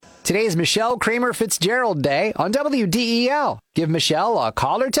Today is Michelle Kramer Fitzgerald Day on WDEL. Give Michelle a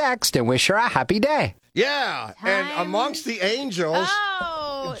call or text and wish her a happy day. Yeah, and amongst the angels,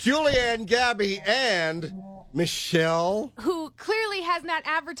 Julianne, Gabby, and Michelle. Who clearly has not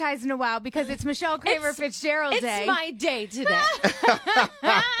advertised in a while because it's Michelle Kramer Fitzgerald Day. It's my day today.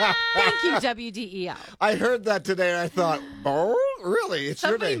 Thank you, WDEL. I heard that today and I thought, oh, really? It's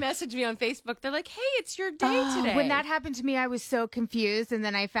Somebody your day. messaged me on Facebook. They're like, hey, it's your day today. When that happened to me, I was so confused, and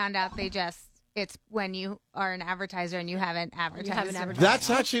then I found out it's when you are an advertiser and you haven't advertised. That's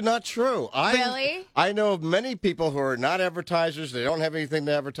actually not true. Really? I know of many people who are not advertisers. They don't have anything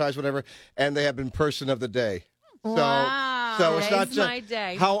to advertise, whatever, and they have been person of the day. Wow. So it's not Today's just my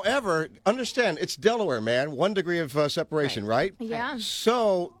day. However, understand, it's Delaware, man. 1 degree of separation, right? Yeah.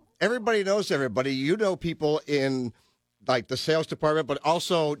 So everybody knows everybody. You know people in like the sales department, but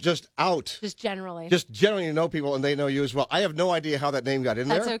also just out. Just generally. Just generally know people, and they know you as well. I have no idea how that name got in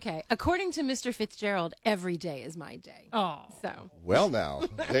That's there. okay. According to Mr. Fitzgerald, every day is my day. Oh. So Well, now,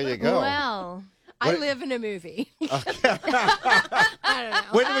 there you go. Well, I What- live in a movie. I don't know.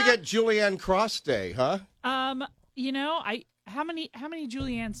 When do we get Julianne Cross Day, huh? How many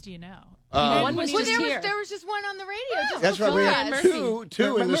Juliannes do you know? One was well just here. there was just one on the radio. Just That's right. before We us. had Murphy.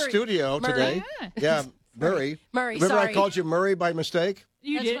 two in the Murray. studio Murray. today. Yeah, Murray. Murray, Remember I sorry. called you Murray by mistake?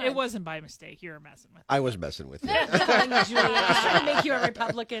 You That's did. fine. It wasn't by mistake. You were messing with. I was messing with you. Calling you Julia. I was trying to make you a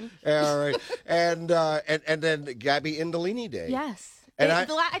Republican. All right. And then Gabby Indolini Day. Yes. And I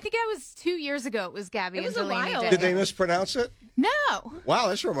think that was 2 years ago. It was Gabby It was and a Delaney while. Day. Did they mispronounce it? No. Wow,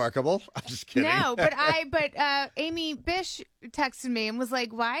 that's remarkable. I'm just kidding. No, but Amy Bish texted me and was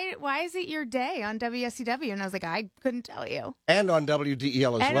like, "Why is it your day on WSCW?" And I was like, "I couldn't tell you." And on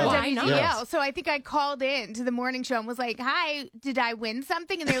WDEL as And well. on Why WDL. not? Yes. So I think I called in to the morning show and was like, "Hi, did I win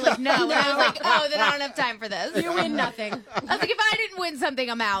something?" And they were like, "No." And I was like, "Oh, then I don't have time for this." You win nothing. I was like, "If I didn't win something,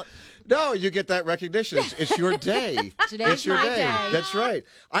 I'm out." No, you get that recognition. It's your day. Today's it's your my day. day. That's right.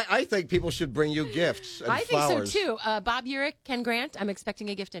 I think people should bring you gifts and I think flowers. so, too. Bob Urich, Ken Grant, I'm expecting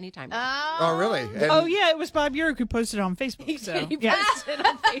a gift anytime. Oh, really? And Oh yeah, it was Bob Urich who posted it on Facebook. So He yeah, posted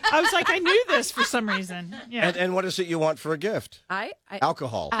on Facebook. I was like, I knew this for some reason. Yeah. and what is it you want for a gift?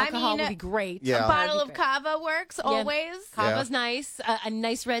 Alcohol. Alcohol mean, would be great. Yeah. A bottle of cava works always. Kava's nice. A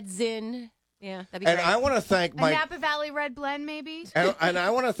nice red Zin. Yeah, that'd be And great. I want to thank A my Napa Valley Red Blend, maybe. and I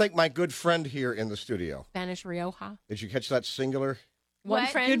want to thank my good friend here in the studio. Spanish Rioja. Did you catch that singular? One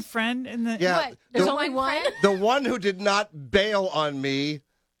What? friend. Good friend in the. Yeah. What? There's The, only one. the one who did not bail on me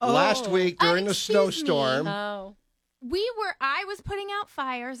last week during the excuse me. snowstorm. Oh. I was putting out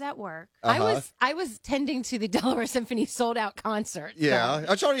fires at work. I was tending to the Delaware Symphony sold out concert. so Yeah,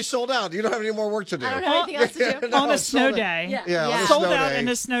 it's already sold out. You don't have any more work to do. I don't have anything else to do. No, on a it's snow sold out. day. Yeah. Yeah, on a Sold snow out day. in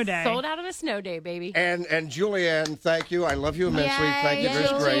a snow day. Sold out of a snow day, baby. And Julianne, thank you. I love you immensely. Thank you. Yay,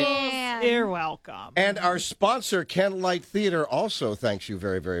 That's great. Julianne. You're welcome. And our sponsor, Candlelight Theater, also thanks you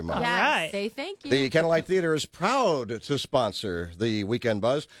very, very much. All Yes. right. Say thank you. The Candlelight Theater is proud to sponsor the Weekend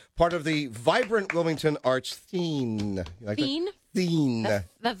Buzz, part of the Vibrant Wilmington Arts Theme. You like that? Theme? Theme.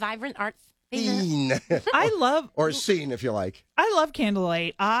 The vibrant arts. Theme. I love Or scene, if you like. I love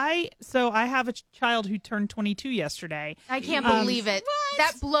candlelight. I have a child who turned 22 yesterday. I can't believe it.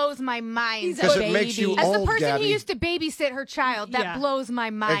 That blows my mind. He's a Because it makes you baby. As the old, person Gabby. who used to babysit her child, that Yeah. blows my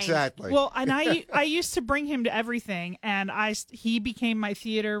mind. Exactly. Well, and I used to bring him to everything, and he became my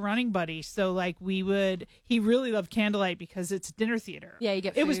theater running buddy. So like he really loved candlelight because it's dinner theater. Yeah, you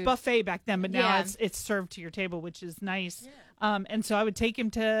get It was food. buffet back then, but now Yeah. it's served to your table, which is nice. And so I would take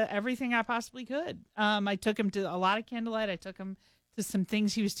him to everything I possibly could. I took him to a lot of candlelight. I took him to some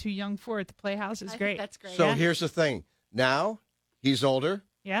things he was too young for at the Playhouse. It was I think great. that's great. So Yeah. here's the thing. Now he's older.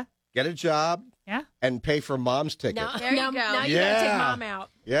 Yeah, Get a job yeah. and pay for mom's ticket. Now, There you now, go. now you Yeah. gotta take mom out.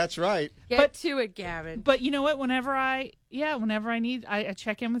 Yeah, that's right. Get to it, Gavin. But you know what? Whenever I need, I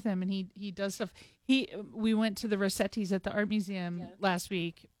check in with him, and he does stuff. We went to the Rossetti's at the art museum last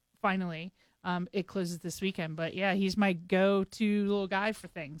week. Finally, it closes this weekend, but yeah, he's my go-to little guy for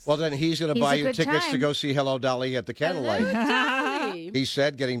things. Well, then he's going to He's buy a you good tickets to time. go see Hello Dolly at the Candlelight. He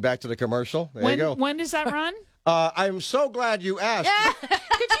said, getting back to the commercial. There you go. When does that run? I'm so glad you asked. Could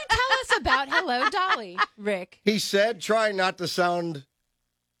you tell us about Hello Dolly, Rick? He said, trying not to sound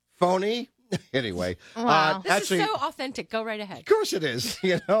phony. Anyway, Wow. This actually, is so authentic. Go right ahead. of course it is.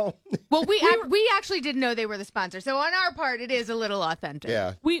 You know, Well, we actually didn't know they were the sponsor, so on our part, it is a little authentic.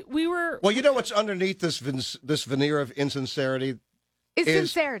 yeah. We were. Well, you know what's underneath this veneer of insincerity? It's Is-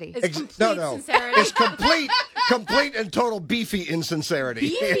 sincerity. It's complete sincerity. It's complete and total beefy insincerity.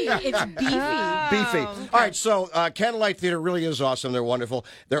 beefy. It's beefy. Beefy. All right, so Candlelight Theater really is awesome. They're wonderful.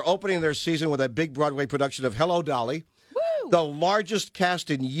 They're opening their season with a big Broadway production of Hello, Dolly. Woo! The largest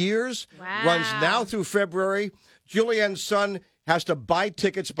cast in years. Wow. Runs now through February. Julianne's son has to buy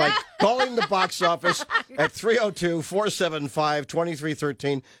tickets by calling the box office at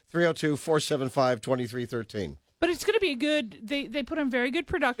 302-475-2313, 302-475-2313. But it's going to be a good. They put on very good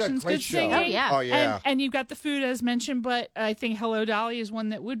productions, Great good show. singing. Oh, yeah. Oh, yeah. And you've got the food as mentioned, but I think Hello Dolly is one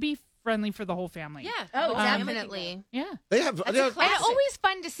that would be friendly for the whole family. Yeah. Oh, family definitely. Yeah. They have, That's they a have- classic. And always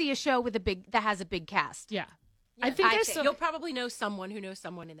fun to see a show with that has a big cast. Yeah. Yeah. I think there's some. You'll probably know someone who knows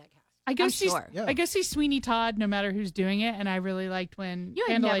someone in that cast. I go I'm see. sure. Yeah. I go see Sweeney Todd, no matter who's doing it, and I really liked when You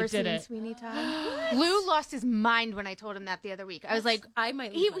had Candlelight never did seen it. Sweeney Todd? Lou lost his mind when I told him that the other week. I was like, I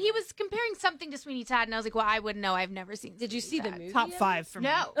might. he was comparing something to Sweeney Todd, and I was like, well, I wouldn't know. I've never seen. Did you see Sweeney the Todd. movie? Top 5 for me.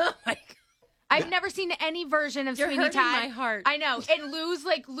 No, Oh my god. I've never seen any version of You're Sweeney hurting Todd. my heart. I know, and Lou's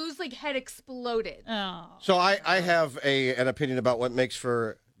head exploded. Oh. So I have an opinion about what makes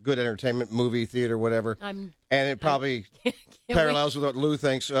for good entertainment, movie, theater, whatever. I'm. And it probably Can't parallels with what Lou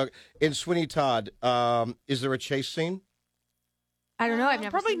thinks. In Sweeney Todd, is there a chase scene? I don't know. I've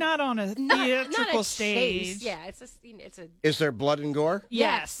never Probably seen not on a wait. theatrical Not a stage. chase. Yeah, it's a scene. It's a. Is there blood and gore?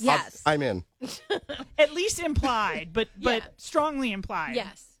 Yes. Yes. I'm in. At least implied, but Yeah. strongly implied.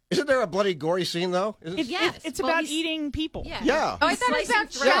 Yes. Isn't there a bloody gory scene though? Yes. It's Well, about he's- eating people. Yeah. Yeah. Oh, I thought it was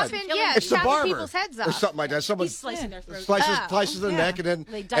about Slicing throats chopping. and killing Yeah, It's the chopping barber people's heads or off. something like that. Someone He's slicing their throats. slices the Yeah. neck and then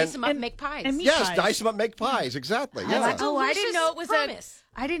They dice them up and- and make pies. and meat yes, pies. dice them up, make pies. Exactly. That's Yeah. a Oh, I didn't know it was promise.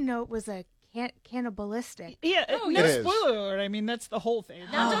 I didn't know it was a cannibalistic. Yeah, Oh, no it is. spoiler alert. I mean, that's the whole thing.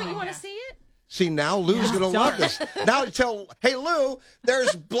 Now, don't you want to see it? See, now Lou's going to love this. Now hey Lou,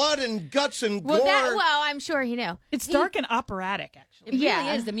 there's blood and guts and gore. Well, I'm sure he knew. It's dark and operatic, actually. It Yeah.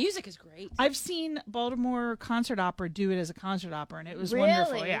 really is. The music is great. I've seen Baltimore Concert Opera do it as a concert opera, and it was Really?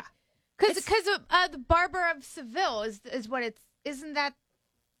 wonderful. Yeah. Because the Barber of Seville is what it's isn't that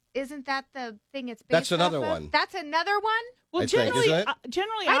the thing it's based That's another off of? one. That's another one? Well, I think, generally, isn't it?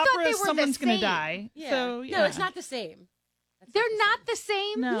 generally, I thought opera they is were the someone's going to same. die. Yeah. So No, it's not the same. That's They're not the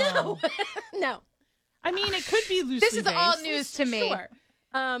same? No. No. No. I mean, it could be loosely This is all based. news to me. Sure.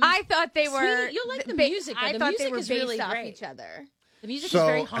 I thought they were Sweetie, you'll like the ba- music, though. I The thought music they were is based really off great. each other. The music So, is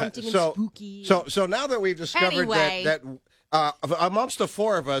very haunting and spooky. So now that we've discovered Anyway. that amongst the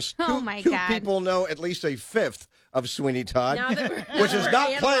four of us, Oh, my two God. people know at least a fifth of Sweeney Todd, Now that we're- which is we're not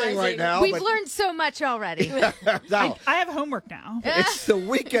playing right analyzing- now. We've but learned so much already. now, I have homework now. it's the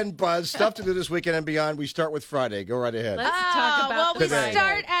weekend buzz. Stuff to do this weekend and beyond. We start with Friday. Go right ahead. Let's talk about well, we today.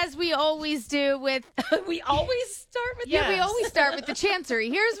 start as we always do with we always start with Yeah, we Yes. always start with the Chancery.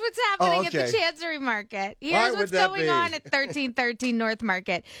 Here's what's happening at okay. the Chancery Market. Why Here's would what's that going be? on at 1313 North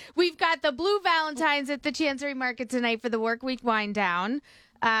Market. We've got the Blue Valentines at the Chancery Market tonight for the Work Week Wind Down.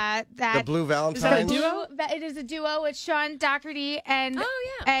 The Blue Is that a Valentine. duo? It is a duo. It's Sean Doherty and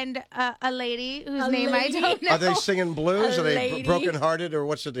Oh, and a lady whose A name lady? I don't know. Are they singing blues? A Are they lady. brokenhearted, or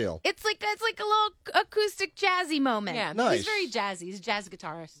what's the deal? It's like a little acoustic jazzy moment. Yeah, Nice. he's very jazzy. He's a jazz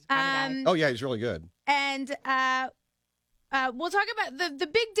guitarist. kind of guy. Oh yeah, he's really good. And we'll talk about the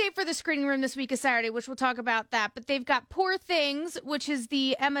big day for the screening room this week is Saturday, which we'll talk about that. But they've got Poor Things, which is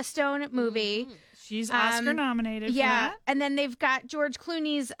the Emma Stone movie. She's Oscar nominated. For Yeah. that. And then they've got George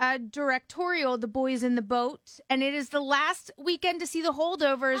Clooney's directorial, The Boys in the Boat. And it is the last weekend to see the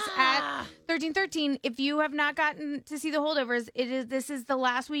holdovers at 1313. If you have not gotten to see the holdovers, this is the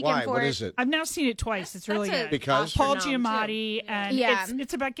last weekend Why? for What it. is it? I've now seen it twice. It's really That's a good. Because? Paul Oscar nom, Giamatti, too. and Yeah.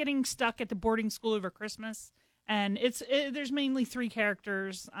 it's about getting stuck at the boarding school over Christmas, and there's mainly three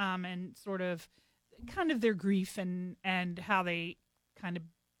characters, and sort of kind of their grief and how they kind of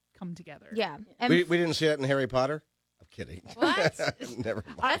come together. Yeah. And We didn't see that in Harry Potter. I'm kidding. What? Never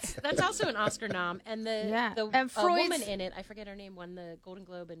mind. That's also an Oscar nom, and Yeah. the And a Freud's- woman in it, I forget her name, won the Golden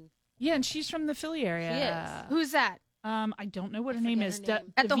Globe, and Yeah, and she's from the Philly area. who's that? I don't know what her I name forget is. her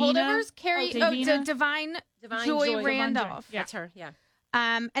name. At the Davina? holdovers? Carrie, Davina? Divine Divine Joy Joy. Randolph. Yeah. that's her. Yeah.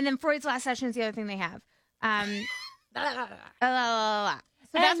 And then Freud's Last Session is the other thing they have.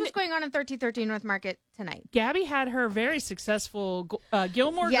 So that's And- what's going on in 1313 North Market tonight. Gabby had her very successful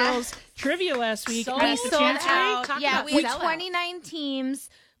Gilmore Yeah. Girls trivia last week Sold at We the sold Chancery. out. Talk Yeah, about we had sellout. 29 teams.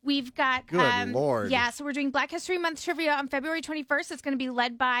 We've got Good Lord. Yeah, so we're doing Black History Month trivia on February 21st. It's going to be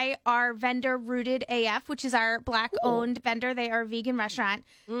led by our vendor Rooted AF, which is our black-owned vendor. They are a vegan restaurant.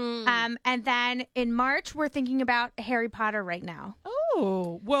 And then in March, we're thinking about Harry Potter right now.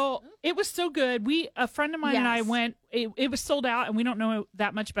 Oh, well, it was so good. A friend of mine and I Yes. went, it was sold out, and we don't know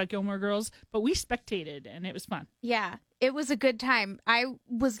that much about Gilmore Girls, but we spectated, and it was fun. Yeah, it was a good time. I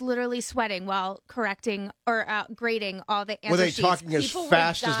was literally sweating while correcting or grading all the answer Were they sheets. talking as People were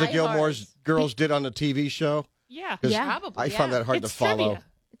fast as the Gilmore diehards. Girls did on the TV show? Yeah. 'Cause Yeah. Probably. I found that hard It's to follow. trivia.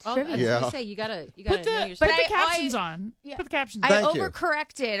 Oh, I trivia. was Yeah. gonna say you gotta Put know the, your put stuff. the I- captions on. yeah. Put the captions I on. Thank you.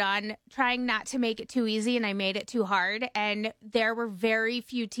 overcorrected on trying not to make it too easy, and I made it too hard. And there were very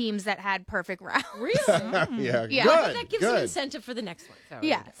few teams that had perfect rounds. Really? Yeah, Yeah. Well, good, that gives some good. incentive for the next one. So.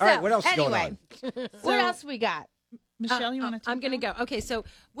 Yeah. All right, so, what else is going anyway, what So- else we got? Michelle, you want to? I'm going to go. Okay, so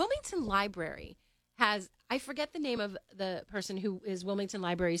Wilmington Library has, I forget the name of the person who is Wilmington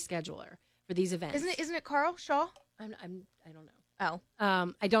Library's scheduler for these events. Isn't it Carl Shaw? I don't know.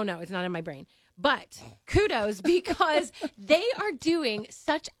 Oh, I don't know. It's not in my brain. But kudos because they are doing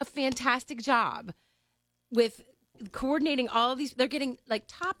such a fantastic job with coordinating all of these. They're getting like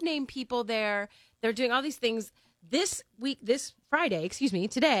top name people there. They're doing all these things. This Friday,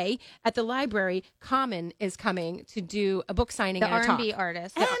 today at the library, Common is coming to do a book signing the and a talk. R&B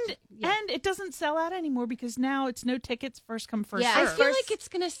artist. And it doesn't sell out anymore because now it's no tickets, first come, first Yeah, I serve. feel First- like it's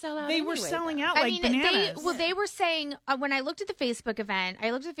going to sell out. They were anyway, selling though. out like bananas. they were saying when I looked at the Facebook event,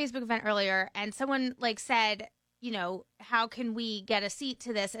 earlier, and someone like said, how can we get a seat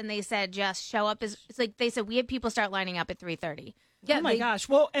to this? And they said just show up. It's like they said we had people start lining up at 3:30. Yeah, oh my gosh.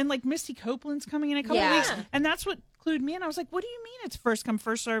 Well, and like Misty Copeland's coming in a couple Yeah. weeks. And that's what clued me in. I was like, what do you mean it's first come,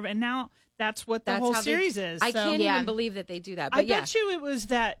 first serve? And now that's what the whole how they- series is. I So- can't Yeah. even believe that they do that. But I yeah. bet you it was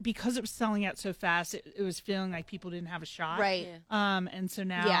that because it was selling out so fast, it was feeling like people didn't have a shot. Right. Yeah. And so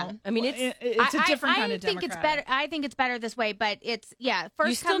now, Yeah. I mean, it's- it's a different kind I of think it's Democrat. better. I think it's better this way, but it's first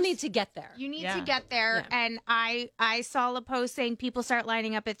you still comes- need to get there. You need Yeah. to get there, Yeah. and I saw a post saying people start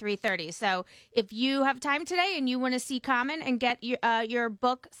lining up at 3:30. So if you have time today and you want to see Common and get your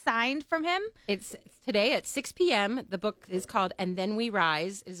book signed from him, It's today at 6 p.m. The book is called "And Then We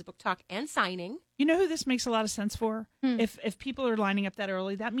Rise." It is a book talk and signing. You know who this makes a lot of sense for? Hmm. If people are lining up that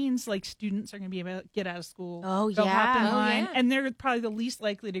early, that means like students are going to be able to get out of school. Oh, go hop in yeah. Oh, line, yeah. and they're probably the least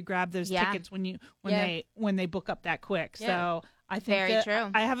likely to grab those Yeah. tickets when Yeah. they book up that quick. Yeah. So I think Very that-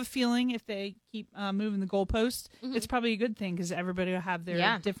 true. I have a feeling if they keep moving the goalposts, Mm-hmm. it's probably a good thing because everybody will have their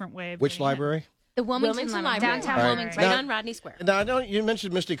Yeah. different way of Which getting in. library? the Wilmington, Library, downtown All right. Wilmington. right Now- on Rodney Square. Now, I know you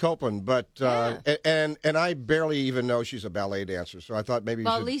mentioned Misty Copeland, but and I barely even know she's a ballet dancer, so I thought maybe you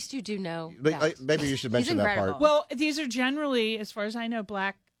Well, at should, least you do know. like, that. maybe you should mention that incredible. part. Well, these are generally, as far as I know,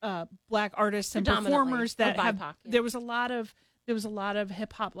 black artists and Predominantly, performers that or have. BIPOC, yeah. There was a lot of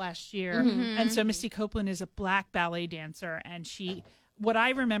hip hop last year, Mm-hmm. and so Misty Copeland is a black ballet dancer, and she. What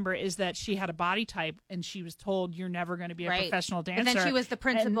I remember is that she had a body type, and she was told, "You're never going to be a Right. professional But dancer." then she was the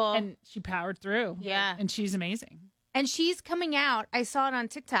principal. and she powered through. Yeah. and she's amazing. And she's coming out. I saw it on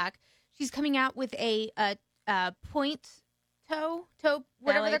TikTok. She's coming out with a point toe,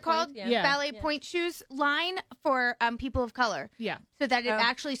 whatever Ballet they're called, point, yeah. Yeah. ballet point shoes line for people of color. Yeah, So that it Oh.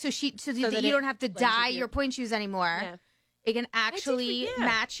 actually, so that that you it don't have to blends dye with your point shoes anymore. Yeah. It can actually forget.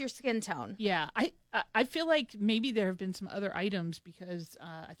 match your skin tone. yeah. I feel like maybe there have been some other items because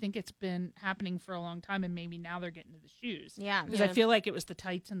I think it's been happening for a long time, and maybe now they're getting to the shoes. Yeah. Because I feel like it was the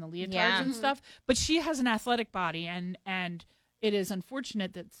tights and the leotards Yeah. and stuff. But she has an athletic body, and it is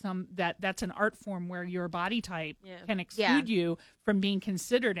unfortunate that that's an art form where your body type Yeah. can exclude Yeah. you from being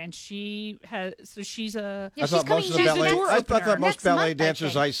considered. And she has, so she's a. Yeah, I she's those coming of the she's a ballet. door I opener. thought most Next month, ballet I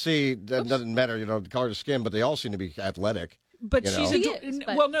dancers think. I see that doesn't matter, the color of skin, but they all seem to be athletic. But you she's know. a She is,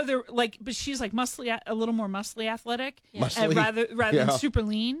 but- well, no, they're like, but she's like muscly, a little more muscly athletic, Muscly? rather Yeah. than super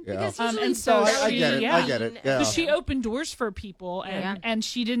lean. Yeah. Because And usually so I she, get it. yeah. I get it. Yeah. So she opened doors for people, Yeah. and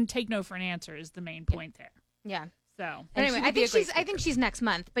she didn't take no for an answer. Is the main point there. Yeah. So And Anyway, she I would be a think great I think she's next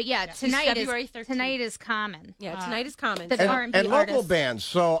month. But yeah, She's tonight February is 13th. tonight is Common. Yeah, tonight is common. The So- R&B and local artists. bands.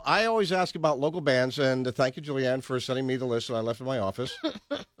 So I always ask about local bands, and thank you, Julianne, for sending me the list that I left in my office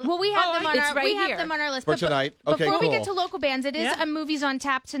Well, we have Oh, them on it's our right we have here. them on our list for But tonight. Okay, Before cool. we get to local bands, it is Yeah. a Movies on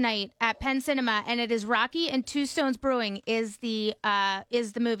Tap tonight at Penn Cinema, and it is Rocky and Two Stones Brewing is the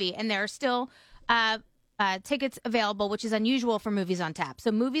movie, and there are still tickets available, which is unusual for Movies on Tap.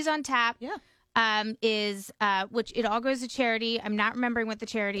 So Movies on Tap, Yeah. is which it all goes to charity. I'm not remembering what the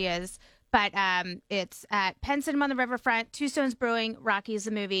charity is, but it's at Penn Cinema on the Riverfront. Two Stones Brewing, Rocky is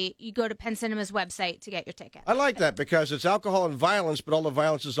the movie. You go to Penn Cinema's website to get your ticket. I like that because it's alcohol and violence, but all the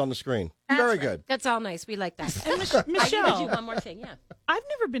violence is on the screen. Very good. That's all nice. We like that. And I gotta do Michelle, one more thing. Yeah, I've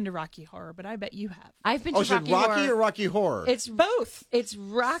never been to Rocky Horror, but I bet you have. I've been Oh, to is it Rocky, Rocky Horror. or Rocky Horror? It's Both It's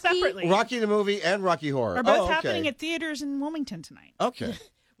Rocky. separately. Rocky the movie and Rocky Horror. are both oh, okay. happening at theaters in Wilmington tonight. Okay.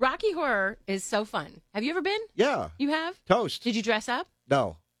 Rocky Horror is so fun. Have you ever been? Yeah. You have? Toast. Did you dress up?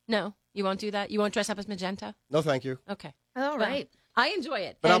 No. No, you won't do that. You won't dress up as magenta. No, thank you. Okay, All Well, right. I enjoy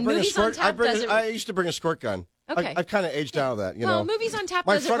it. But I'll and bring a Movies on squirt. Tap does it. I used to bring a squirt gun. Okay. I've kind of aged out of that. You well, know. Movies on Tap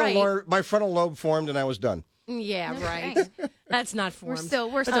My does it right. my frontal lobe formed, and I was done. Yeah, Okay. right. That's not We're formed.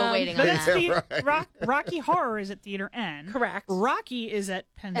 still waiting But on it's that. Rocky Horror is at Theater N. Correct. Rocky is at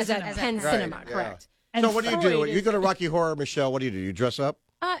Penn As Cinema. at Penn Right, Cinema, yeah. correct. And So what do you do? Freud You is- go to Rocky Horror, Michelle. What do? You dress up?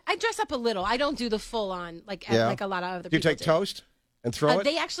 I dress up a little. I don't do the full on like Yeah. like a lot of other Do you people take toast and throw it?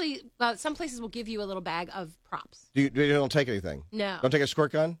 They actually, some places will give you a little bag of props. You don't take anything? No. Don't take a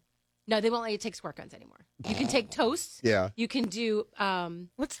squirt gun? No, they won't let you take squirt guns anymore. You can take toasts. Yeah. You can do.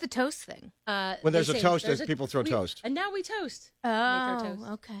 What's the toast thing? When there's they a say toast, there's people throw toast. And now we toast. Oh, Make our toast.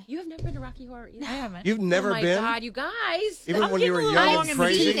 okay. You have never been to Rocky Horror either? I haven't. You've never oh my been? God, you guys. Even I'm when you were getting a young little and long in the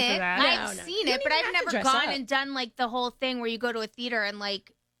crazy? tooth. Seen for it. that. I've No. seen You it, don't but even I've have to never dress gone up. and done like the whole thing where you go to a theater and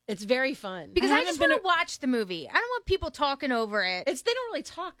like It's very fun. because I I haven't just been want to watch the movie. I don't want people talking over it. They don't really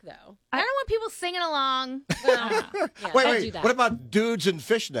talk though. I don't want people singing along. Yeah, Wait, I'll do wait. that. What about dudes in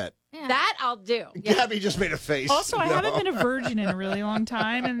fishnet? Yeah. That I'll do. Gabby just made a face. Also, I No. haven't been a virgin in a really long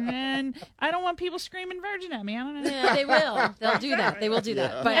time, and then I don't want people screaming virgin at me. I don't know. Yeah, they will. They'll do that. They will do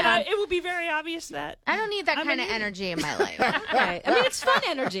that. But And it will be very obvious that I don't need that I'm kind an of idiot. energy in my life. okay. I mean, it's fun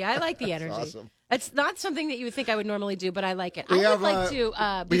energy. I like the energy. awesome. It's not something that you would think I would normally do, but I like it. We I have, would like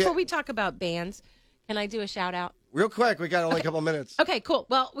to, before ha- we talk about bands, can I do a shout out? Real quick, we got only a couple minutes. Okay, cool.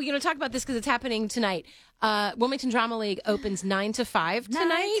 Well, we're going to talk about this because it's happening tonight. Wilmington Drama League opens 9 to 5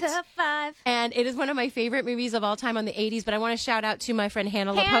 tonight. 9 to 5. And it is one of my favorite movies of all time on the 80s. But I want to shout out to my friend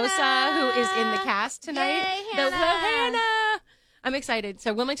Hannah Hannah! LaPosa, who is in the cast tonight. Yay, Hello, Hannah! Hannah! I'm excited.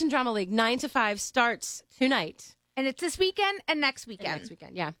 So Wilmington Drama League 9 to 5 starts tonight. And it's this weekend and next And weekend. next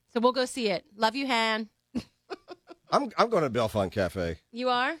weekend, yeah. So we'll go see it. Love you, Han. I'm going to Belfont Cafe. You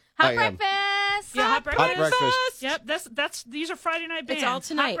are? Hot I am. breakfast. Yeah, hot breakfast. breakfast. Yep, that's these are Friday night bands. It's all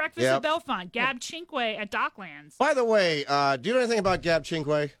tonight. Hot breakfast Yep. at Belfont. Gab Chinque at Docklands. By the way, do you know anything about Gab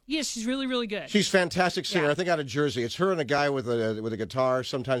Chinque? Yes, she's really, really good. She's a fantastic singer. Yeah. I think out of Jersey. It's her and a guy with a guitar.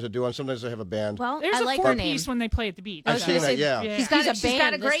 Sometimes they do one. Sometimes they have a band. Well, There's I a like her name. four-piece when they play at the beach. I I've was seen gonna that. say- Yeah, Yeah. She's got She's a a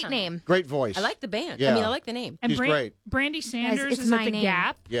band this great time. name. great voice. I like the band. Yeah. I mean, I like the name. And She's great. Brandy Sanders it's is at my the name.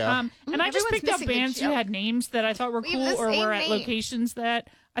 Gap. Yeah. And I just Everyone's picked up missing a bands who joke. had names that I thought were We have cool the or same were at name. locations that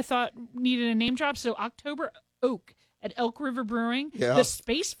I thought needed a name drop. So October Oak at Elk River Brewing. Yeah. The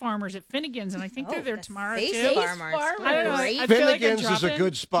Space Farmers at Finnegan's, and I think they're Oh, there the tomorrow Space too. Farmers. I don't know. Great. I feel like I'm Finnegan's is a dropping.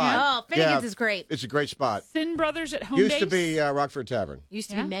 good spot. Oh, Finnegan's Yeah, is great. It's a great spot. Thin Brothers at Home Used Base. to be Rockford Tavern. Used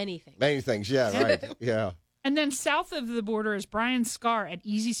to Yeah. be many things. Many things. Yeah, right. Yeah. And then south of the border is Brian Scar at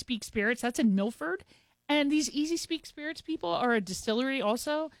Easy Speak Spirits. That's in Milford. And these Easy Speak Spirits people are a distillery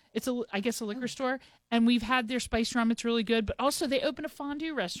also. It's I guess a liquor store. And we've had their spiced rum. It's really good. But also they open a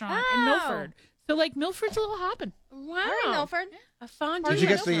fondue restaurant in Oh. Milford. So like Milford's a little hopping. Wow. All right, Milford. A fondue. Did you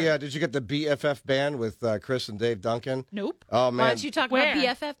get restaurant. Did you get the BFF band with Chris and Dave Duncan? Nope. Oh Why man! don't you talk Where? about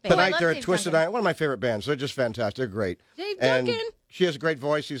BFF band? I Tonight love they're at Dave Twisted Duncan. Iron. One of my favorite bands. They're just fantastic. They're great. Dave And Duncan. she has a great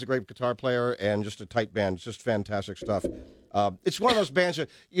voice. She's a great guitar player and just a tight band. It's just fantastic stuff. It's one of those bands that,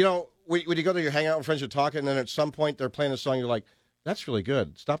 when you go there, you hang out with friends, you're talking, and then at some point they're playing a song, you're like, that's really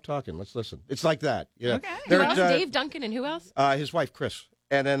good. Stop talking. Let's listen. It's like that. Yeah. Okay. Who They're else? at, Dave Duncan and who else? his wife, Chris,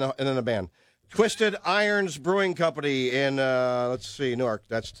 and then a band. Twisted Irons Brewing Company in, let's see, Newark.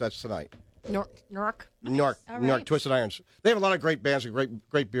 That's tonight. Newark. Newark, All Newark, right. Twisted Irons. They have a lot of great bands and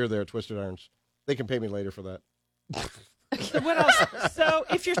great beer there at Twisted Irons. They can pay me later for that. So what else? So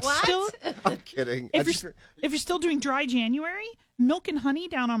if you're still I'm kidding. if you're still doing dry January, Milk and Honey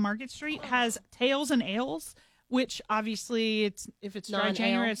down on Market Street has Tales and Ales, which obviously if it's dry Non-ale.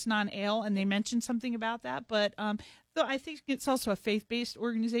 January, it's non-ale, and they mentioned something about that. But so I think it's also a faith-based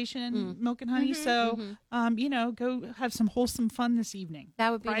organization, Milk and Honey. So go have some wholesome fun this evening.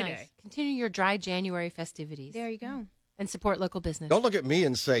 That would be Friday. nice. Continue your dry January festivities. There you go. And support local business. Don't look at me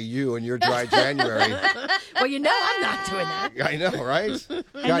and say you and your dry January. Well, I'm not doing that. I know, right?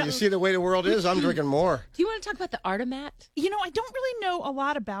 God, you see the way the world is? I'm drinking more. Do you want to talk about the Artemat? I don't really know a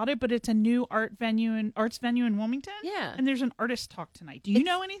lot about it, but it's a new arts venue in Wilmington. Yeah. And there's an artist talk tonight. Do you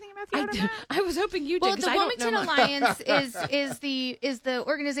know anything about the Artemat? I was hoping you did. Well, 'cause the I don't know Wilmington much. Alliance is the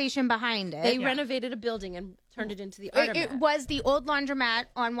organization behind it. They renovated a building and turned it into the Artemat. It was the old laundromat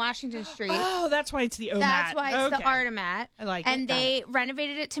on Washington Street. Oh, that's why it's the OMAT. That's why it's Okay. the Artemat. I like and it. they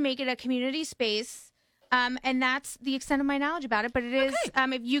renovated it to make it a community space. And that's the extent of my knowledge about it. But it is,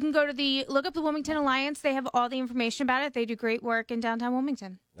 if you can look up the Wilmington Alliance, they have all the information about it. They do great work in downtown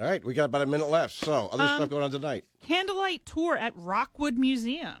Wilmington. All right, we got about a minute left. So, other stuff going on tonight. Candlelight tour at Rockwood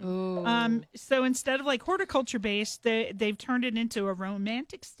Museum. So instead of like horticulture based, they've turned it into a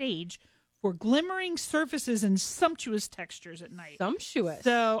romantic stage for glimmering surfaces and sumptuous textures at night. Sumptuous.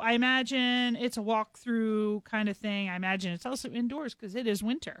 So I imagine it's a walkthrough kind of thing. I imagine it's also indoors because it is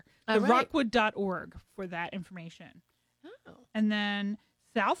winter. All right. Rockwood.org for that information. Oh. And then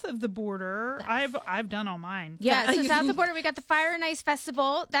South of the border, I've done all mine. Yeah, so south of the border, we got the Fire and Ice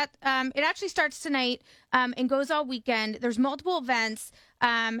Festival. That it actually starts tonight and goes all weekend. There's multiple events,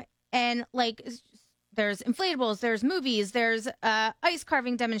 and like there's inflatables, there's movies, there's ice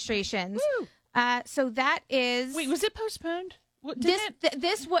carving demonstrations. Woo. So that is Wait, was it postponed? What,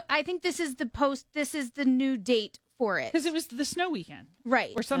 I think this is the new date for it. Because it was the snow weekend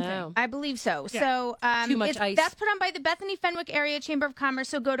Right. or something. Oh. I believe so. Yeah. So Too much ice. That's put on by the Bethany Fenwick Area Chamber of Commerce.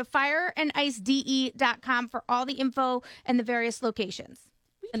 So go to fireandicede.com for all the info and the various locations.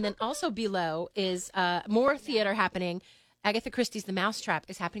 And then also below is more theater happening. Agatha Christie's The Mousetrap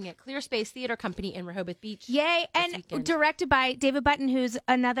is happening at Clear Space Theater Company in Rehoboth Beach. Yay! And weekend. directed by David Button, who's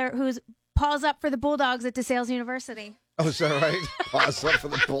Paul's up for the Bulldogs at DeSales University. Oh, is that right? Pause up for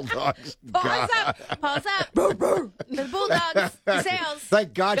the Bulldogs. God. Paul's up. For the Bulldogs. DeSales.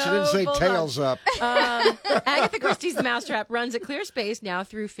 Thank God she didn't Go say Bulldogs. tails up. Agatha Christie's The Mousetrap runs at Clear Space now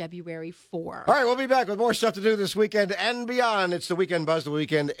through February 4. All right, we'll be back with more stuff to do this weekend and beyond. It's the Weekend Buzz, the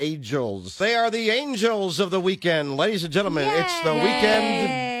Weekend Angels. They are the angels of the weekend. Ladies and gentlemen, it's the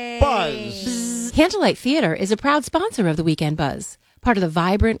Weekend Buzz. Candlelight Theater is a proud sponsor of the Weekend Buzz. Part of the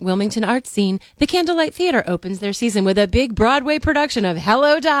vibrant Wilmington art scene, the Candlelight Theater opens their season with a big Broadway production of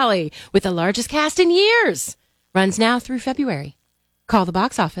Hello, Dolly, with the largest cast in years. Runs now through February. Call the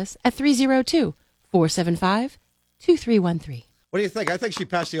box office at 302-475-2313. What do you think? I think she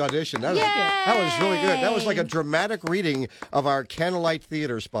passed the audition. That was really good. That was like a dramatic reading of our Candlelight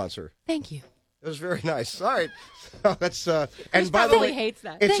Theater sponsor. Thank you. It was very nice. All right. That's and Chris by the probably way, hates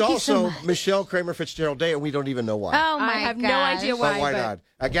that. it's Thank you so also Michelle Kramer Fitzgerald Day, and we don't even know why. Oh, my I have gosh. no idea But why but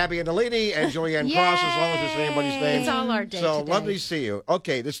not? Gabby Angelini and Julianne Cross, as long as it's anybody's name. It's all our day So today. lovely to see you.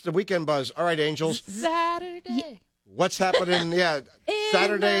 Okay, this is the Weekend Buzz. All right, Angels. Saturday. What's happening? Yeah,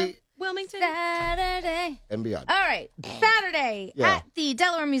 Saturday Wilmington. Saturday. and beyond. All right. Saturday Yeah. at the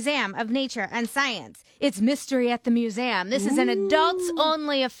Delaware Museum of Nature and Science. It's Mystery at the Museum. This is an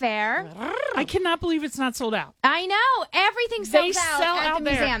adults-only affair. I cannot believe it's not sold out. I know. Everything They sells out sell at out the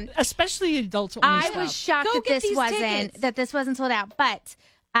there, museum. especially adults only I stuff. was shocked Go that get these tickets. this wasn't sold out, but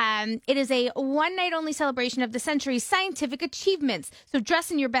it is a one-night-only celebration of the century's scientific achievements. So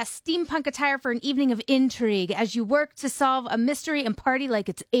dress in your best steampunk attire for an evening of intrigue as you work to solve a mystery and party like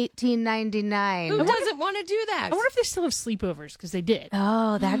it's 1899. Who doesn't want to do that? I wonder if they still have sleepovers because they did,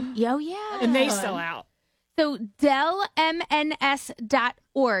 Oh, yeah. and they sell out. So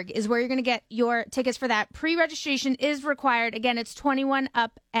delmns.org is where you're going to get your tickets for that. Pre-registration is required. Again, it's 21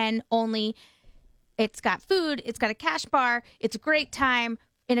 up and only. It's got food. It's got a cash bar. It's a great time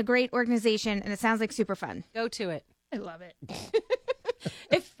in a great organization, and it sounds like super fun. Go to it. I love it.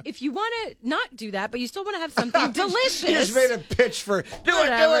 If you want to not do that, but you still want to have something delicious. He just made a pitch for do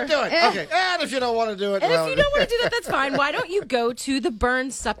it. Okay, and if you don't want to do it, And well, if you don't want to do that, that's fine. Why don't you go to the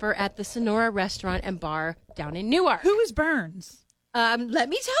Burns Supper at the Sonora Restaurant and Bar down in Newark? Who is Burns? Let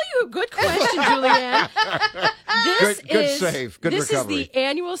me tell you. Good question, Julianne. Good save. Good this recovery. is the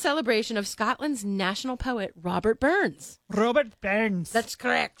annual celebration of Scotland's national poet, Robert Burns. Robert Burns. That's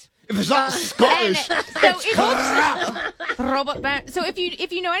correct. if it's not Scottish, So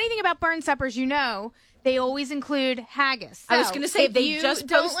if you know anything about Burns suppers, you know they always include haggis. I was So gonna say, if they you just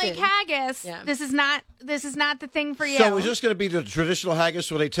don't posted. like haggis. Yeah. This is not the thing for you. so is this going to be the traditional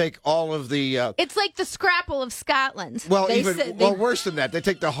haggis where they take all of the It's like the scrapple of Scotland. well, They even said well they- worse than that. They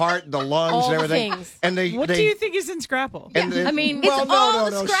take the heart, the lungs, All and the everything, things. and they What they, do you think is in Scrapple? and they- I mean, well, it's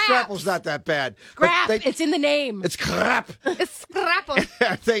all no, the scraps. Scrapple's not that bad. But Crap. they- It's in the name. it's crap. It's scrapple.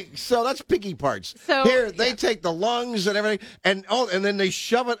 So that's piggy parts. So, here they take the lungs and everything, and then they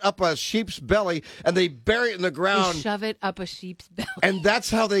shove it up a sheep's belly and they bury it in the You ground, shove it up a sheep's belly. and that's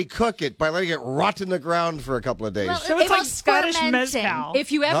how they cook it by letting it rot in the ground for a couple of days. Well, So it's like It's Scottish fermenting. mezcal.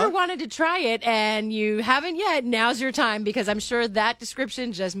 If you ever Huh? wanted to try it and you haven't yet, now's your time because I'm sure that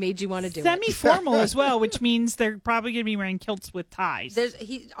description just made you want to do it. Semi-formal as well, which means they're probably going to be wearing kilts with ties.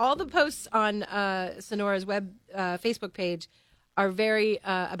 All the posts on Sonora's web Facebook page are very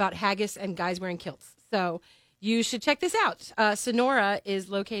about haggis and guys wearing kilts. So you should check this out. Sonora is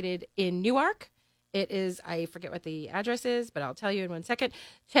located in Newark. It is, I forget what the address is, but I'll tell you in 1 second.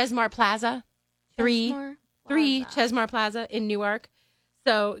 Chesmar Plaza, 3 Chesmar Plaza in Newark.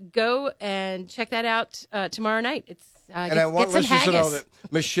 So go and check that out tomorrow night. It's and I want get some listeners to know haggis.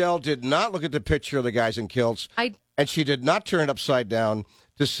 that Michelle did not look at the picture of the guys in kilts, and she did not turn it upside down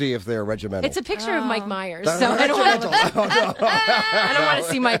to see if they're regimental. It's a picture of Mike Myers, That's so I don't regimental. I don't want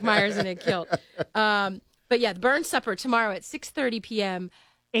to see Mike Myers in a kilt. But yeah, the Burns Supper tomorrow at 6:30 p.m.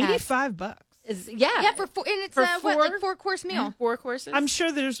 $85. Yeah, for four, and it's For what, like 4-course meal. 4 courses. I'm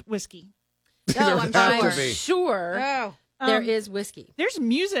sure there's whiskey. Oh, I'm There has sure. to be. sure. Oh. there is whiskey. There's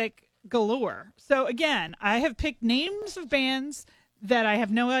music galore. So again, I have picked names of bands that I have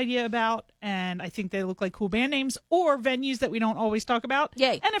no idea about, and I think they look like cool band names, or venues that we don't always talk about.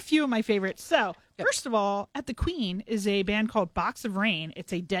 Yay. And a few of my favorites. So, first of all, at the Queen is a band called Box of Rain.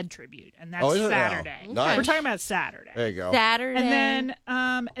 It's a Dead tribute, and that's Oh, is it now? Saturday. Nice. We're talking about Saturday. There you go. Saturday.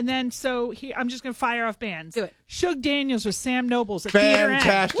 And then, so here, I'm just going to fire off bands. Do it. Shug Daniels with Sam Nobles at Theater N.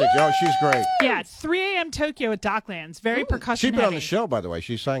 Fantastic. Oh, she's great. Yeah, 3 a.m. Tokyo at Docklands. Very percussion She's been on heavy. the show, by the way.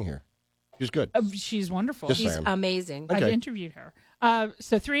 She sang here. She's good. She's wonderful. Just She's saying. amazing. Okay. I've interviewed her.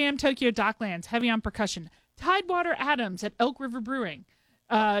 So 3 a.m. Tokyo Docklands, heavy on percussion. Tidewater Adams at Elk River Brewing.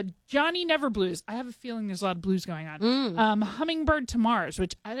 Johnny Never Blues. I have a feeling there's a lot of blues going on. Hummingbird to Mars,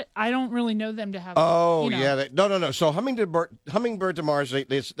 which I don't really know them to have. Oh, you know. yeah. No. So Hummingbird to Mars,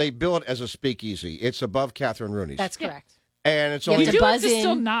 they bill it as a speakeasy. It's above Catherine Rooney's. That's correct. and it's You only have You to do have buzz to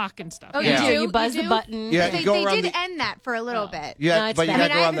still in. knock and stuff. Oh, Yeah. you do? You buzz do? the button. Yeah, They, you go they around did the- end that for a little bit. Yeah, No, it's but you bad. I got mean,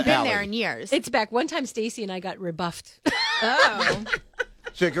 to I go around haven't the been alley. there in years. It's back. One time, Stacy and I got rebuffed. oh.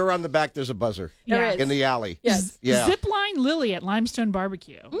 So you go around the back. There's a buzzer There Yeah. is. in the alley. Yes. Yeah. Zipline Lily at Limestone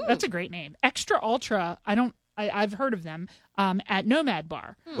Barbecue. That's a great name. Extra Ultra. I've heard of them. At Nomad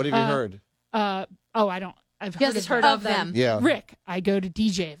Bar. What have you heard? I don't. I've heard Just of heard them. of them. Yeah. Rick, I go to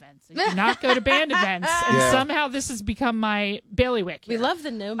DJ events. I do not go to band events, and Yeah. somehow this has become my bailiwick. We here. love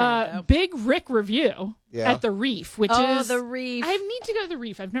the Nomad, though. Big Rick review Yeah. at the Reef, which Oh, is the Reef. I need to go to the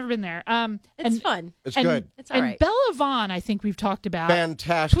Reef. I've never been there. It's fun. It's and, good. It's all and right. Bella Vaughn, I think we've talked about.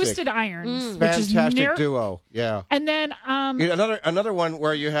 Fantastic. Twisted Irons, which is Fantastic near. duo. Yeah. And then Another one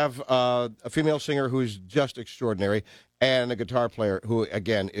where you have a female singer who's just extraordinary and a guitar player who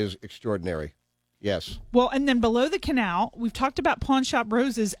again is extraordinary. Yes. well, and then below the canal, we've talked about Pawn Shop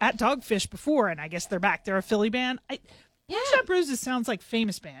Roses at Dogfish before, and I guess they're back. They're a Philly band. Pawn Shop Roses sounds like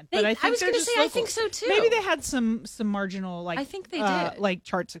famous band, but I think was they're gonna just say, I local. think so, too. Maybe they had some marginal I think they did. like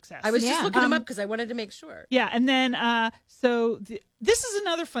chart success. I was just Yeah. looking them up because I wanted to make sure. Yeah, and then this is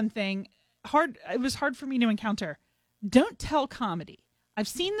another fun thing. It was hard for me to encounter. Don't Tell Comedy. I've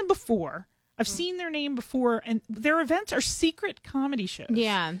seen them before. I've seen their name before, and their events are secret comedy shows.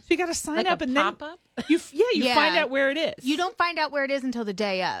 Yeah. so you got to sign Like up a and pop-up? then you Yeah. find out where it is. You don't find out where it is until the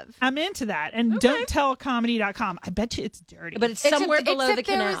day of. I'm into that, and don'ttellcomedy.com. I bet you it's dirty. But it's somewhere below the except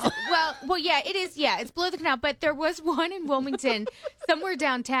there canal. well, yeah, it is. Yeah, it's below the canal. But there was one in Wilmington, somewhere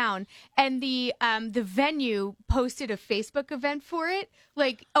downtown, and the venue posted a Facebook event for it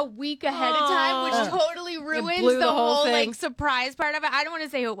like a week ahead of time, which totally ruins blew the the whole whole thing. like surprise part of it. I don't want to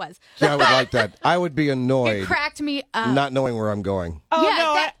say who it was. See, I would like that. I would be annoyed It cracked me up. not knowing where I'm going. oh yeah,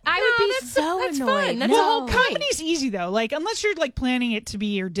 no, I would be so that's annoyed. fun. That's No. a whole point. comedy's easy though. Like unless you're like planning it to be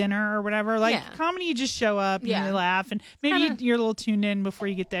your dinner or whatever. Like Yeah. comedy, you just show up and Yeah. you laugh, and maybe you're a little tuned in before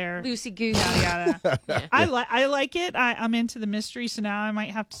you get there. Loosey goosey. Yada yada. I like it. I'm into the mystery, so now I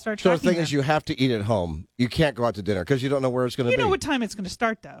might have to start. So the tracking thing them. is, you have to eat at home. You can't go out to dinner because you don't know where it's going to You be. know what time it's going to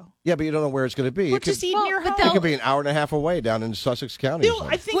start though. Yeah, but you don't know where it's going to be. Well, It could, just eat well, near but home. they'll- it could be an hour and a half away down in Sussex County. or You'll-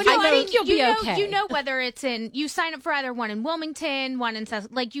 I something. think Well, you no, know- I think you'll be know, okay. You know whether it's in. You sign up for either one in Wilmington, one in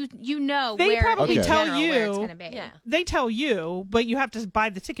Sussex. Like you know They where probably in tell general where it's you- going to be. Yeah. They tell you, but you have to buy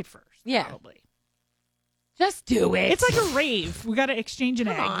the ticket first. Yeah. Probably. Just do it. It's like a rave. We got to exchange an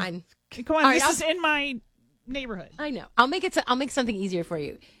egg. Come on. Come on. All right, This I'll- is in my neighborhood. I know. I'll make something easier for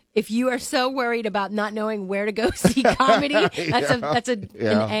you. If you are so worried about not knowing where to go see comedy, that's an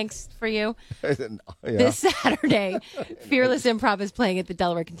angst for you. Yeah. This Saturday, Fearless Improv is playing at the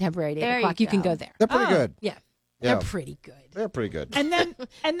Delaware Contemporary at 8 There you o'clock. You can go. go there. They're pretty good. Yeah. Yeah. They're pretty good. They're pretty good. And then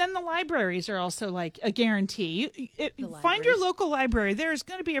the libraries are also like a guarantee. Find your libraries. local library. There's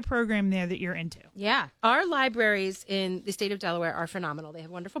going to be a program there that you're into. Yeah. Our libraries in the state of Delaware are phenomenal. They have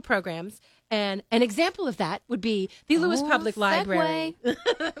wonderful programs. And an example of that would be the Lewis Public Library.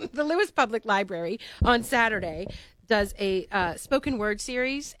 The Lewis Public Library on Saturday does a spoken word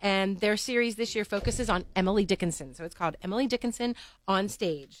series, and their series this year focuses on Emily Dickinson. So it's called Emily Dickinson on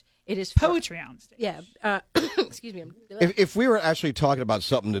Stage. It is for- Poetry on stage. Yeah. Excuse me. If we were actually talking about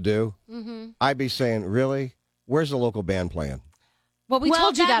something to do, I'd be saying, really? Where's the local band playing? Well, we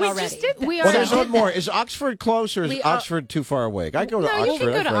told you that we already. just did that. We Well, already there's did one more. that. Is Oxford close or is We are- Oxford too far away? I go to No, Oxford. you can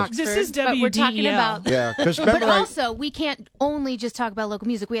go to that's- Oxford. This is but we're talking WDEL. about Yeah, because But remember, also, we can't only just talk about local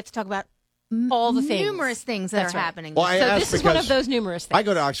music. We have to talk about all the things. numerous things that That's are right. happening. Well, I So asked this is one because of those numerous things. I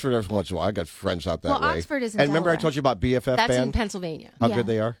go to Oxford every once in a while. I got friends out that Well, way. Oxford is in And remember, I Delaware. told you about BFF That's in band. Pennsylvania. How Yeah. good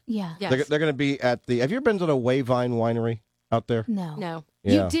they are. Yeah. Yes. They're going to be at the. Have you ever been to the Wayvine Winery out there? No. No.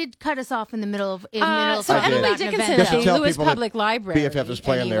 Yeah. You did cut us off in the middle of So talking I did. Emily about an Dickinson, event. Just to the tell Lewis people that Public Library, BFF is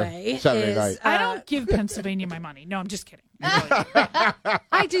playing there anyway, Saturday is, night. I don't give Pennsylvania my money. No, I'm just kidding. I really don't.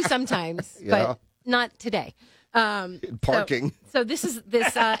 I do sometimes, Yeah. but not today. Parking. So this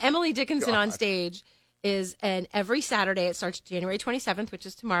Emily Dickinson on stage is every Saturday. It starts January 27th, which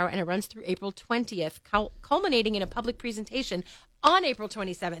is tomorrow, and it runs through April 20th, culminating in a public presentation on April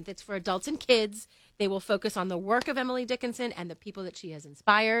 27th. It's for adults and kids. They will focus on the work of Emily Dickinson and the people that she has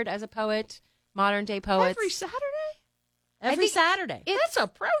inspired as a poet, modern day poets. Every Saturday? Every Saturday. That's a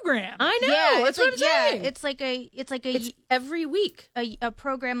program. I know. Yeah, that's what I'm saying. it's like It's every week. a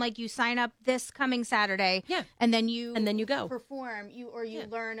program like you sign up this coming Saturday. Yeah. And then you go. perform you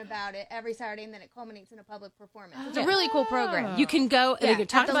learn about it every Saturday, and then it culminates in a public performance. It's a really cool program. You can go and you can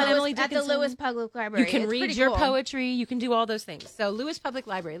talk about Emily at Dickinson. the Lewis Public Library. You can It's read pretty your cool. poetry. You can do all those things. So Lewis Public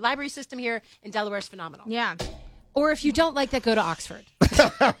Library. Library system here in Delaware is phenomenal. Yeah. Or if you don't like that, go to Oxford.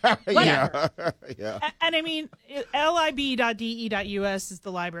 Yeah. Yeah. And I mean, lib.de.us is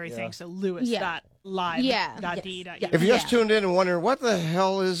the library thing, so lewis.live.de.us. If you just tuned in and wondering what the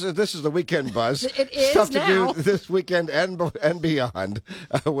hell is it, this is the Weekend Buzz. It is Stuff now. to do this weekend and beyond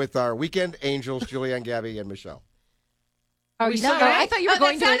with our Weekend Angels, Julianne, Gabby, and Michelle. Are you still going? I thought you were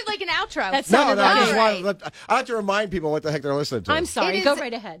going that to. sounded like an outro. That No, sounded I like just right. I like to remind people what the heck they're listening to. I'm sorry. It Go is-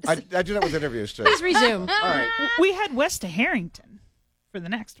 right ahead. I do that with interviews too. Please resume. All right. We had West Harrington for the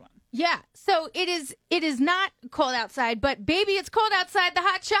next one. Yeah, so it is not cold outside, but baby, it's cold outside. The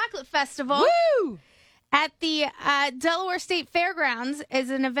Hot Chocolate Festival Woo! at the Delaware State Fairgrounds is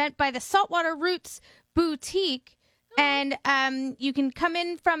an event by the Saltwater Roots Boutique. And you can come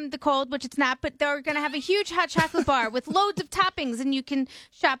in from the cold, which it's not, but they're going to have a huge hot chocolate bar with loads of toppings, and you can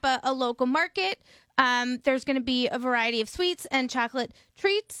shop a local market. There's going to be a variety of sweets and chocolate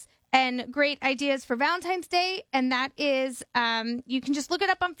treats and great ideas for Valentine's Day. And that is, you can just look it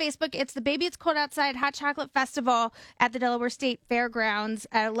up on Facebook. It's the Baby It's Cold Outside Hot Chocolate Festival at the Delaware State Fairgrounds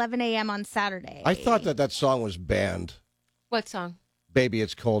at 11 a.m. on Saturday. I thought that song was banned. What song? Baby,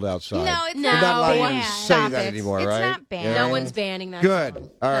 it's cold outside. No, it's No, You're not allowed to even banned. say Stop that it. anymore, It's right? not banned. No one's banning that. Good. song.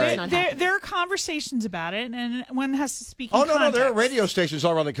 All right. It's not happening. There are conversations about it, and one has to speak. Oh, in no, there are context. radio stations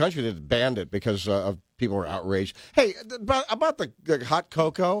all around the country that banned it because of people were outraged. Hey, about the hot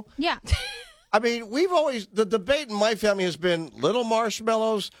cocoa. Yeah. I mean, the debate in my family has been little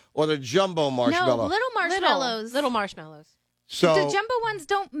marshmallows or the jumbo marshmallow. No, little marshmallows. Little marshmallows. So The jumbo ones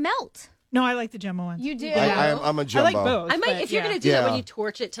don't melt. No, I like the jumbo ones. You do. I'm a I jumbo. like both. I might, but if you're yeah. going to do that, Yeah. when you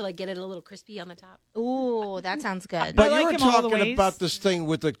torch it to like get it a little crispy on the top. Ooh, that sounds good. But I like you were them all the talking ways. about this thing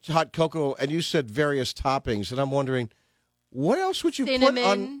with the hot cocoa, and you said various toppings, and I'm wondering, what else would you put on?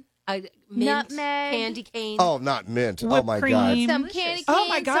 Cinnamon, mint, Nutmeg. candy cane. Oh, not mint. Oh Whipped my cream. God. Some Delicious. candy cane, Oh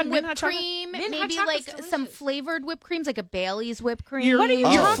my God, some mint whipped hot chocolate? cream, Mint hot maybe chocolate's like delicious. some flavored whipped creams, like a Bailey's whipped cream. Your, Oh, your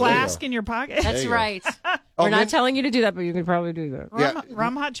there you flask go. in your pocket. There That's you go. right. Oh, We're not mint- telling you to do that, but you can probably do that. Yeah.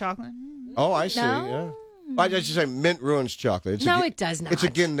 rum hot chocolate. Oh, I see. No. Yeah. I just say mint ruins chocolate. It's No, it does not. It's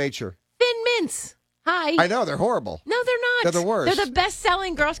again nature. Thin mints. Hi. I know they're horrible. No, they're not. They're the worst. They're the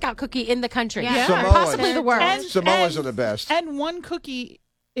best-selling Girl Scout cookie in the country. Yeah. Samoas. Possibly the world. And- Samoas are the best. And one cookie,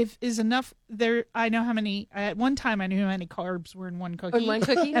 if is enough. There, I know how many. At one time, I knew how many carbs were in one cookie. In one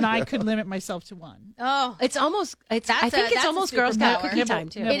cookie? and I could limit myself to one. Oh, It's almost. It's. I That's think a- it's that's a almost Girl Scout superpower. cookie time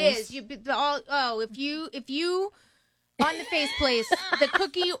too. Nibble. it is. If you on the face place, the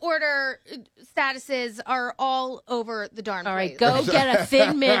cookie order statuses are all over the darn All right, place. go get a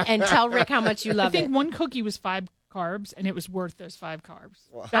Thin Mint and tell Rick how much you I love think it. one cookie was 5 carbs, and it was worth those 5 carbs.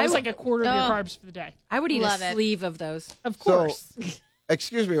 That I was would- like a quarter of your Oh. carbs for the day. I would eat Love a it. sleeve of those. Of So, course.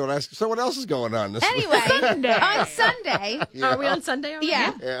 excuse me when I ask. So what else is going on this week? Anyway, Sunday. on Sunday, Are we on Sunday? Already?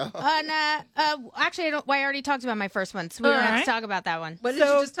 yeah. Yeah. Actually, I already talked about my first one, so we don't have Alright. to talk about that one. What did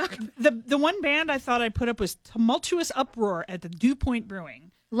So, you just talk about? the one band I thought I'd put up was Tumultuous Uproar at the Dew Point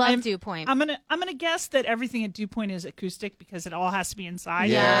Brewing. Love Dew Point. I'm gonna guess that everything at Dew Point is acoustic because it all has to be inside.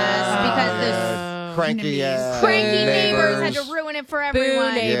 Yes, because the Yeah. Cranky ass cranky neighbors had to ruin it for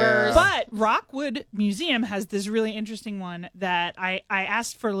everyone. neighbors. But Rockwood Museum has this really interesting one that I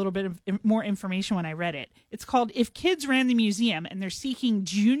asked for a little bit of more information when I read it. It's called If Kids Ran the Museum, and they're seeking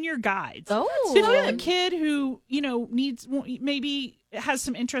junior guides. Oh. So if you have a kid who, needs, maybe has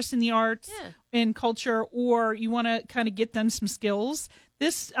some interest in the arts and culture, or you want to kind of get them some skills,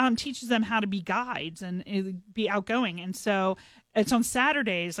 this teaches them how to be guides and be outgoing. And so it's on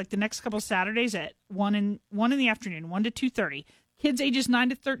Saturdays, like the next couple of Saturdays at 1 in the afternoon, 1 to 2:30. Kids ages 9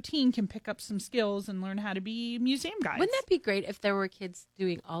 to 13 can pick up some skills and learn how to be museum guides. Wouldn't that be great if there were kids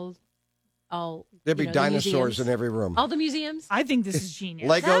doing all There'd be the dinosaurs museums? in every room. All the museums? I think this is genius.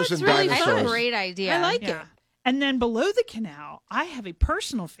 Legos That's and really That's dinosaurs. a great idea. I like Yeah. it. And then below the canal, I have a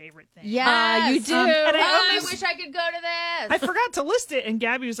personal favorite thing. Yes. You do. And I almost- wish I could go to this. I forgot to list it, and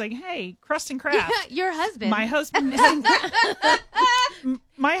Gabby was like, "Hey, Crust and Craft." Your husband. My husband,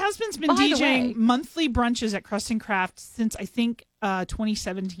 My husband's been By the DJing way- monthly brunches at Crust and Craft since I think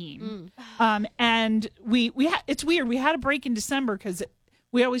 2017. And it's weird. We had a break in December because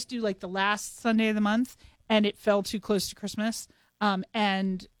we always do like the last Sunday of the month, and it fell too close to Christmas.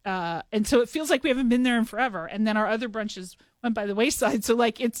 And so it feels like we haven't been there in forever. And then our other brunches went by the wayside. So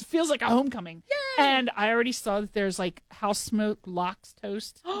like it feels like a homecoming. Yay! And I already saw that there's like house smoked lox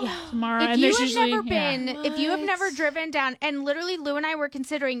toast tomorrow. If and you there's have usually, never been, What? if you have never driven down, and literally Lou and I were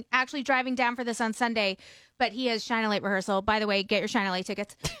considering actually driving down for this on Sunday, but he has Shine a Light rehearsal. By the way, get your Shine a Light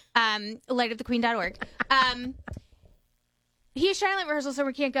tickets. Lightofthequeen.org. He has Shine a Light rehearsal, so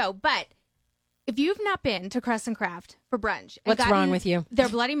we can't go. But if you've not been to Crust and Craft for brunch, and What's gotten wrong with you? their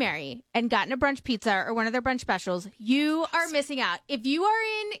Bloody Mary and gotten a brunch pizza or one of their brunch specials, you are missing out. If you are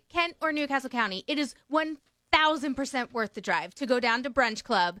in Kent or Newcastle County, it is 1,000% worth the drive to go down to Brunch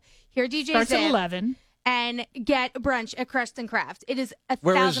Club, hear DJ starts at Zip, 11. and get brunch at Crust and Craft. It is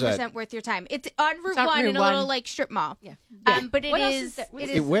Where is 1,000% worth your time. It's on Route on 1 Route in a 1. little like strip mall. Yeah. But it What else is. is there? What It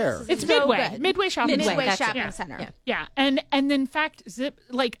is is Where? It's so Midway. good. Midway Shopping Midway Center. Shopping Yeah. Center. Yeah. Yeah, and in fact, Zip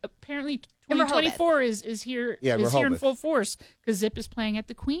like apparently In Rehoboth. 2024 is here Yeah, is here in Rehoboth. full force because Zip is playing at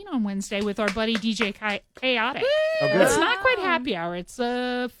the Queen on Wednesday with our buddy DJ Chaotic. Oh, good. It's not quite happy hour. It's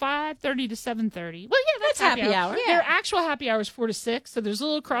 5:30 to 7:30. Well, yeah, that's That's happy hour. Their actual happy hour is 4 to 6, so there's a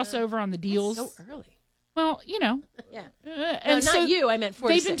little crossover on the deals. So early. Well, you know, Yeah. and No, so not you. I meant 4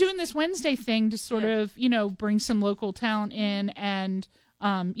 to they've been 6. doing this Wednesday thing to sort of bring some local talent in and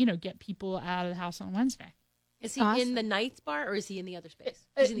get people out of the house on Wednesday. Is he Awesome. in the Nights bar or is he in the other space?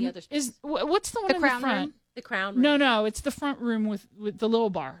 He's in the other space. What's the one The in Crown the front? Room? The Crown Room. No, it's the front room with the little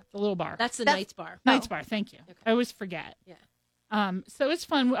bar. The little bar. That's the That's- Nights bar. Nights bar. Thank you. Okay. I always forget. Yeah. So it's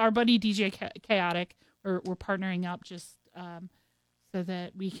fun. Our buddy DJ Chaotic, we're partnering up just so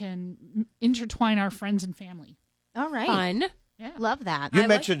that we can intertwine our friends and family. All right. Fun. Yeah. Love that. You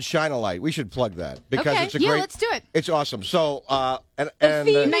mentioned Shine a Light. We should plug that because Okay. it's a Yeah, great. let's do it. It's awesome. So, and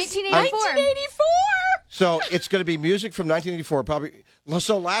theme- 1984. 1984. so it's going to be music from 1984. Probably.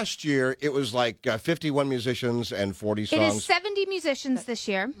 So last year it was like 51 musicians and 40 It songs, is 70 musicians this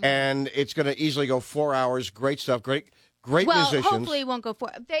year. and it's going to easily go 4 hours. Great stuff. Great Well, musicians. hopefully it won't go for.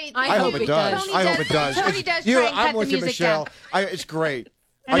 I hope it does. Tony I hope it does. Tony does You- try and I'm cut the with you, music Michelle. down. It's great.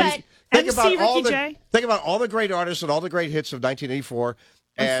 But- Think MC about all Ricky the J. think about all the great artists and all the great hits of 1984.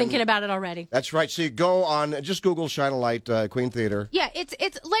 I'm And thinking about it already. that's right. So you go on, just Google Shine a Light, Queen Theater. Yeah, it's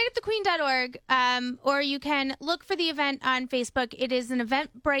lightupthequeen.org, or you can look for the event on Facebook. It is an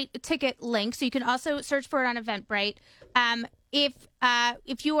Eventbrite ticket link, so you can also search for it on Eventbrite.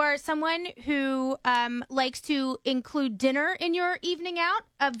 If you are someone who likes to include dinner in your evening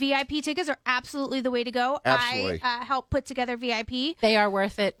out, VIP tickets are absolutely the way to go. Absolutely. I help put together VIP. They are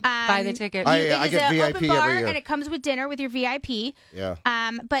worth it. Buy the ticket. I It is get an VIP open bar, every year. and it comes with dinner with your VIP. Yeah.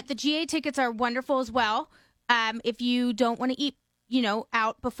 But the GA tickets are wonderful as well. If you don't want to eat,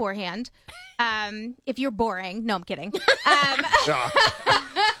 out beforehand. If you're boring. No, I'm kidding.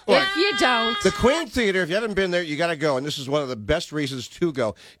 If you don't. The Queen Theater, if you haven't been there, you got to go. And this is one of the best reasons to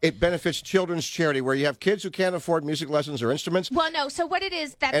go. It benefits children's charity, where you have kids who can't afford music lessons or instruments. Well, no. So what it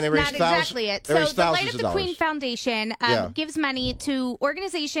is, that's And they not raise exactly it. they So raise the Light thousands of the of Queen dollars. Foundation Yeah. gives money to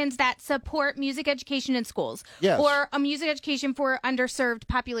organizations that support music education in schools, Yes. or a music education for underserved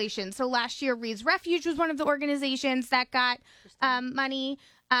populations. So last year, Reed's Refuge was one of the organizations that got money.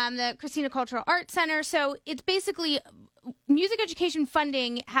 The Christina Cultural Arts Center. So it's basically music education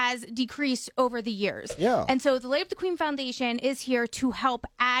funding has decreased over the years. Yeah. And so the Light of the Queen Foundation is here to help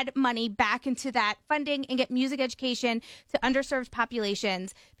add money back into that funding and get music education to underserved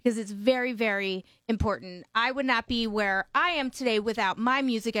populations, because it's very, very important. I would not be where I am today without my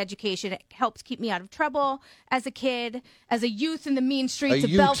music education. It helps keep me out of trouble as a kid, as a youth in the mean streets A of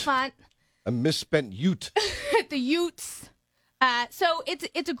youth. Bellefonte, A misspent Ute. the Utes. So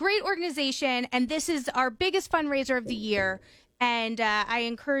it's a great organization, and this is our biggest fundraiser of the year. And I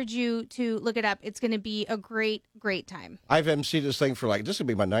encourage you to look it up. It's going to be a great, great time. I've emceed this thing for this will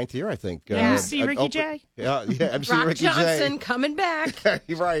be my 9th year, I think. MC Ricky J. Yeah, MC Rock Ricky Johnson coming back. J.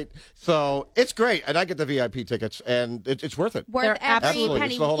 You're right. So it's great. And I get the VIP tickets, and it's worth it. Worth They're every absolutely-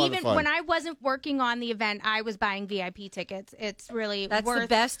 penny. it's a whole lot of Even fun. when I wasn't working on the event, I was buying VIP tickets. It's really That's worth the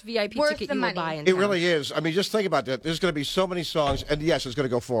best VIP worth ticket the you will money. buy in It town. really is. I mean, just think about that. There's going to be so many songs, and yes, it's going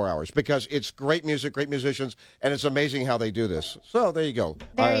to go 4 hours because it's great music, great musicians, and it's amazing how they do this. So there you go.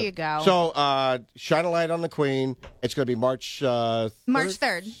 There you go. So Shine a Light on the Queen. It's going to be March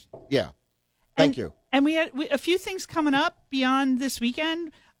 3rd. Yeah. Thank you. And we had a few things coming up beyond this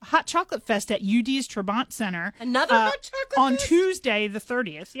weekend. Hot Chocolate Fest at UD's Trabant Center. Another hot chocolate on fest? Tuesday the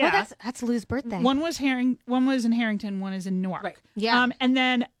 30th. Yeah, that's Lou's birthday. one was in Harrington, one is in Newark. Right. Yeah. And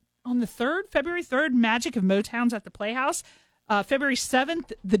then on the 3rd, February 3rd, Magic of Motown's at the Playhouse. February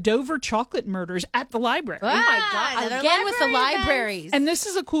 7th, the Dover Chocolate Murders at the library. Oh my God! Another Again with the library event. libraries. And this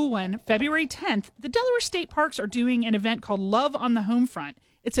is a cool one. February 10th, the Delaware State Parks are doing an event called Love on the Home Front.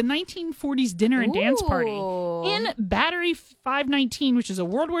 It's a 1940s dinner and dance party Ooh. in Battery 519, which is a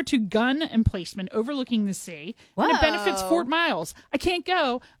World War II gun emplacement overlooking the sea. And it benefits Whoa. Fort Miles. I can't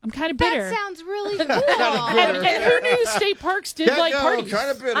go. I'm kind of bitter. That sounds really cool. and who knew state parks did like parties? Kind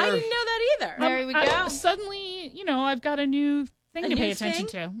of bitter. I didn't know that either. There we go. Suddenly, I've got a new thing A to pay new attention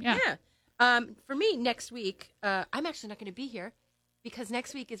thing? to. Yeah. For me, next week, I'm actually not going to be here because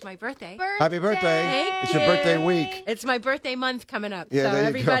next week is my birthday. Happy birthday. Thank It's your you. birthday week. It's my birthday month coming up. Yeah, so there you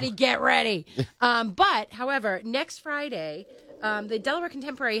everybody go. get ready. But, however, next Friday, the Delaware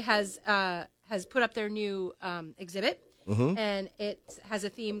Contemporary has put up their new exhibit, and it has a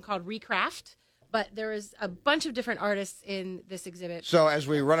theme called Recraft. But there is a bunch of different artists in this exhibit. So as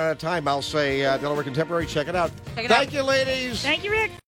we run out of time, I'll say Delaware Contemporary, check it out. Check it Thank out. you, ladies. Thank you, Rick.